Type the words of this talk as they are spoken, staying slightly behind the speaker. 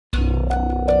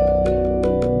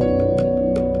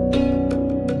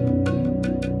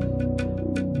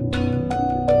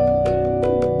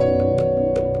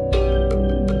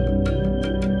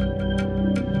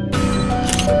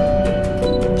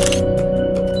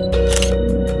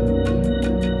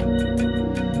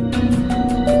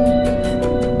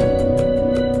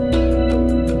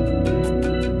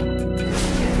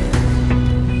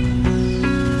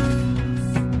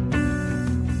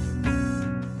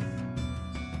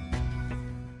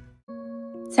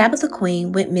Tabitha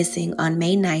Queen went missing on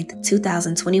May 9,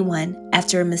 2021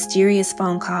 after a mysterious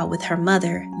phone call with her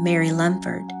mother, Mary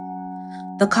Lumford.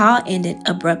 The call ended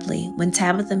abruptly when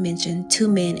Tabitha mentioned 2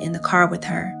 men in the car with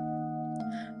her.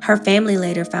 Her family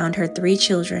later found her 3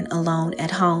 children alone at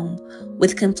home,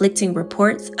 with conflicting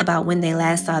reports about when they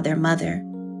last saw their mother.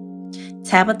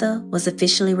 Tabitha was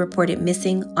officially reported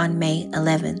missing on May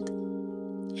 11th.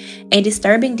 A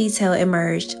disturbing detail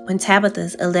emerged when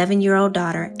Tabitha's 11-year-old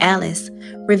daughter, Alice,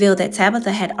 revealed that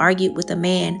Tabitha had argued with a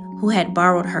man who had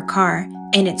borrowed her car,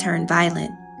 and it turned violent.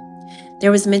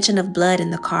 There was mention of blood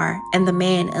in the car, and the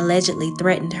man allegedly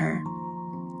threatened her.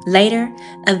 Later,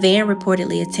 a van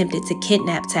reportedly attempted to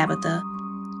kidnap Tabitha,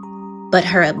 but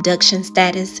her abduction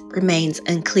status remains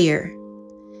unclear.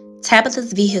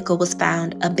 Tabitha's vehicle was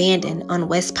found abandoned on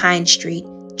West Pine Street,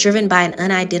 driven by an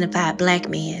unidentified black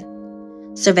man.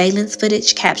 Surveillance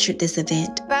footage captured this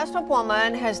event. The Bastrop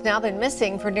woman has now been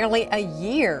missing for nearly a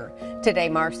year. Today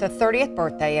marks the 30th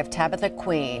birthday of Tabitha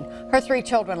Queen. Her 3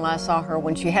 children last saw her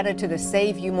when she headed to the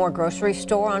Save You More grocery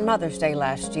store on Mother's Day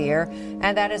last year,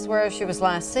 and that is where she was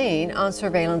last seen on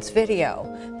surveillance video.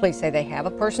 Police say they have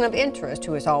a person of interest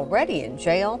who is already in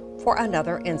jail for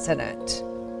another incident.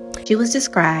 She was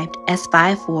described as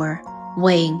 5'4",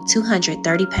 weighing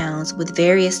 230 pounds with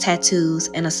various tattoos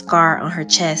and a scar on her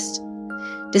chest.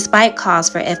 Despite calls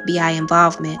for FBI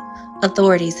involvement,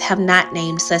 authorities have not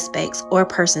named suspects or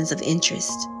persons of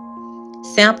interest.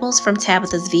 Samples from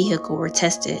Tabitha's vehicle were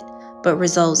tested, but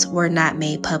results were not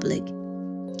made public.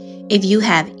 If you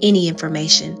have any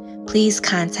information, please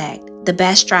contact the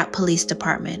Bastrop Police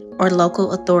Department or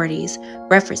local authorities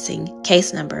referencing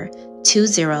case number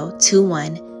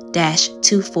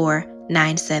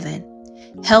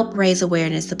 2021-2497. Help raise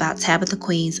awareness about Tabitha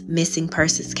Queen's missing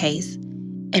persons case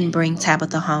and bring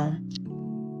Tabitha home.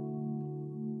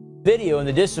 Video in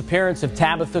the disappearance of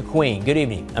Tabitha Queen. Good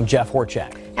evening. I'm Jeff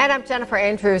Horchak. And I'm Jennifer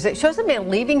Andrews. It shows a man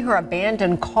leaving her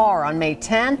abandoned car on May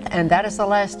 10th, and that is the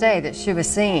last day that she was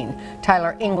seen.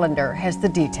 Tyler Englander has the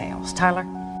details. Tyler?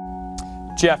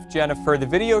 Jennifer, the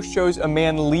video shows a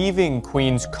man leaving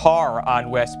Queen's car on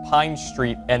West Pine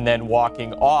Street and then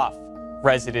walking off.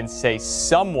 Residents say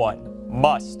someone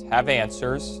must have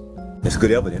answers. It's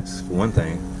good evidence, for one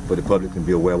thing, for the public can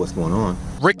be aware of what's going on.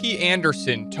 Ricky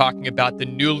Anderson talking about the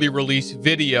newly released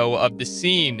video of the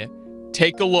scene.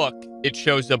 Take a look. It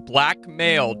shows a black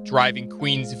male driving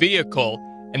Queen's vehicle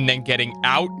and then getting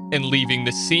out and leaving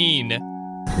the scene.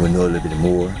 We know a little bit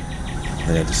more,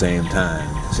 and at the same time,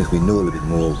 since we know a little bit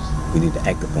more, we need to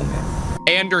act upon that.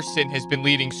 Anderson has been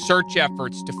leading search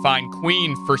efforts to find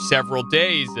Queen for several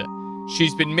days.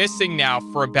 She's been missing now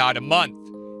for about a month.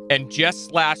 And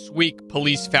just last week,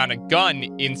 police found a gun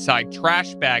inside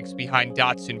trash bags behind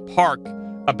Dotson Park,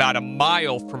 about a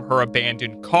mile from her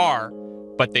abandoned car.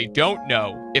 But they don't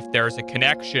know if there's a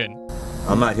connection.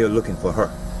 I'm out here looking for her,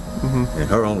 and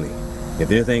her only. If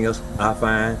anything else I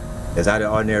find that's out of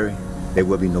the ordinary, they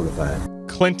will be notified.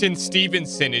 Clinton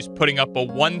Stevenson is putting up a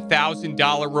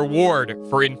 $1,000 reward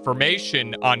for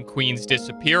information on Queen's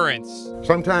disappearance.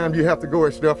 Sometimes you have to go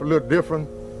at stuff a little different.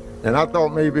 And I thought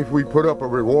maybe if we put up a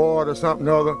reward or something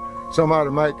other,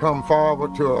 somebody might come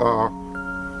forward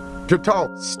to talk.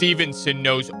 Stevenson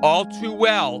knows all too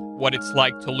well what it's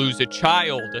like to lose a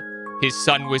child. His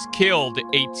son was killed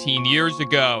 18 years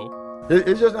ago.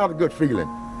 It's just not a good feeling.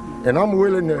 And I'm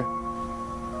willing to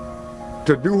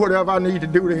do whatever I need to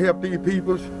do to help these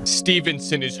people.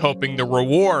 Stevenson is hoping the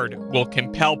reward will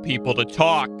compel people to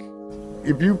talk.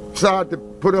 If you decide to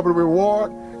put up a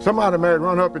reward, somebody might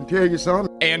run up and tell you something.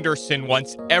 Anderson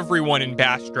wants everyone in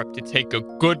Bastrop to take a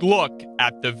good look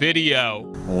at the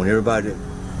video. I want everybody to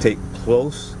take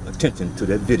close attention to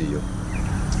that video.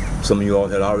 Some of you all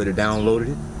had already downloaded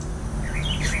it.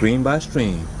 Screen by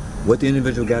screen, what the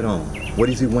individual got on. What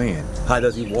is he wearing? How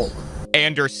does he walk?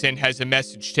 Anderson has a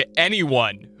message to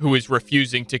anyone who is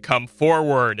refusing to come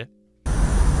forward.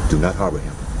 Do not harbor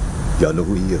him. Y'all know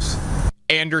who he is.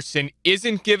 Anderson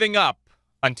isn't giving up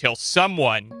until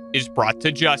someone is brought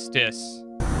to justice.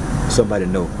 Somebody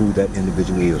know who that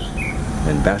individual is.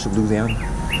 In Bastrop, Louisiana,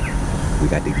 we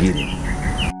got to get him.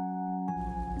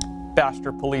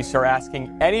 Bastrop police are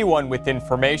asking anyone with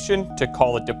information to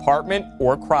call a department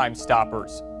or Crime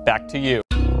Stoppers. Back to you.